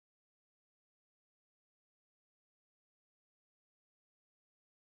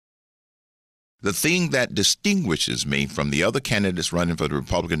The thing that distinguishes me from the other candidates running for the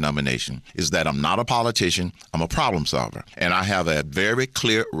Republican nomination is that I'm not a politician, I'm a problem solver. And I have a very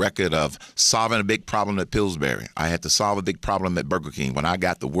clear record of solving a big problem at Pillsbury. I had to solve a big problem at Burger King when I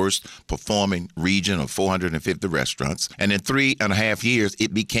got the worst performing region of 450 restaurants. And in 3.5 years,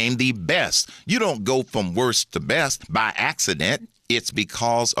 it became the best. You don't go from worst to best by accident. It's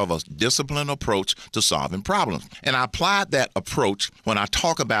because of a disciplined approach to solving problems. And I applied that approach when I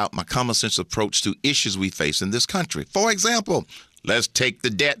talk about my common sense approach to issues we face in this country. For example, let's take the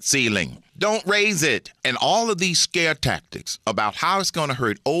debt ceiling. Don't raise it. And all of these scare tactics about how it's going to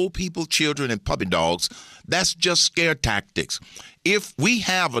hurt old people, children, and puppy dogs, that's just scare tactics. If we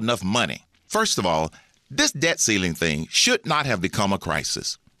have enough money, first of all, this debt ceiling thing should not have become a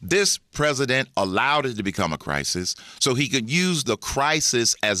crisis. This president allowed it to become a crisis so he could use the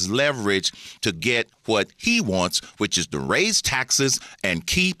crisis as leverage to get what he wants, which is to raise taxes and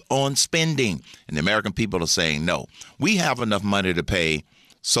keep on spending. And the American people are saying, no, we have enough money to pay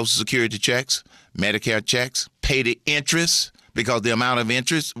Social Security checks, Medicare checks, pay the interest, because the amount of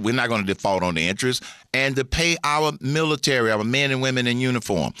interest, we're not going to default on the interest, and to pay our military, our men and women in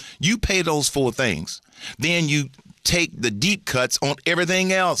uniform. You pay those 4 things. Then you take the deep cuts on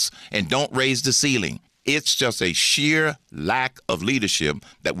everything else and don't raise the ceiling. It's just a sheer lack of leadership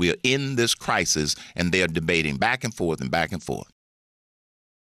that we are in this crisis, and they're debating back and forth and back and forth.